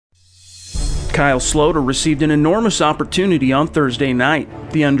Kyle Sloter received an enormous opportunity on Thursday night.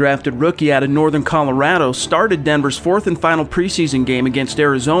 The undrafted rookie out of Northern Colorado started Denver's fourth and final preseason game against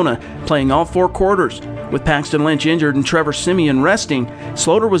Arizona, playing all 4 quarters. With Paxton Lynch injured and Trevor Siemian resting,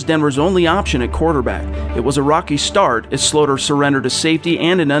 Sloter was Denver's only option at quarterback. It was a rocky start as Sloter surrendered a safety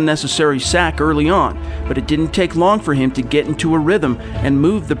and an unnecessary sack early on, but it didn't take long for him to get into a rhythm and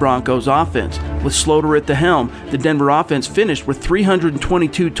move the Broncos offense. With Sloter at the helm, the Denver offense finished with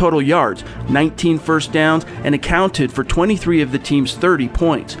 322 total yards, 19 first downs, and accounted for 23 of the team's 30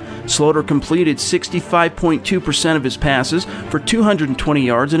 points. Sloter completed 65.2% of his passes for 220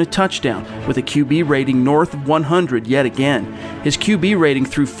 yards and a touchdown, with a QB rating north of 100 yet again. His QB rating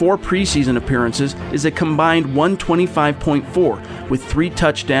through 4 preseason appearances is a combined 125.4, with 3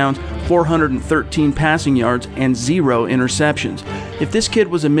 touchdowns, 413 passing yards, and 0 interceptions. If this kid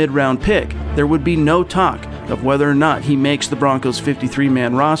was a mid-round pick, there would be no talk of whether or not he makes the Broncos'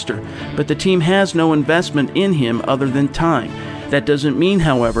 53-man roster, but the team has no investment in him other than time. That doesn't mean,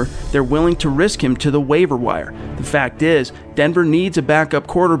 however, they're willing to risk him to the waiver wire. The fact is, Denver needs a backup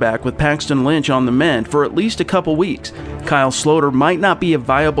quarterback with Paxton Lynch on the mend for at least a couple weeks. Kyle Sloter might not be a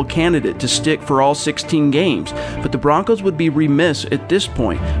viable candidate to stick for all 16 games, but the Broncos would be remiss at this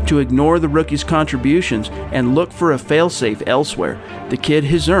point to ignore the rookie's contributions and look for a failsafe elsewhere. The kid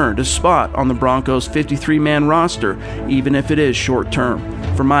has earned a spot on the Broncos' 53-man roster, even if it is short-term.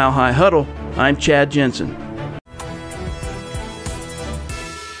 For Mile High Huddle, I'm Chad Jensen.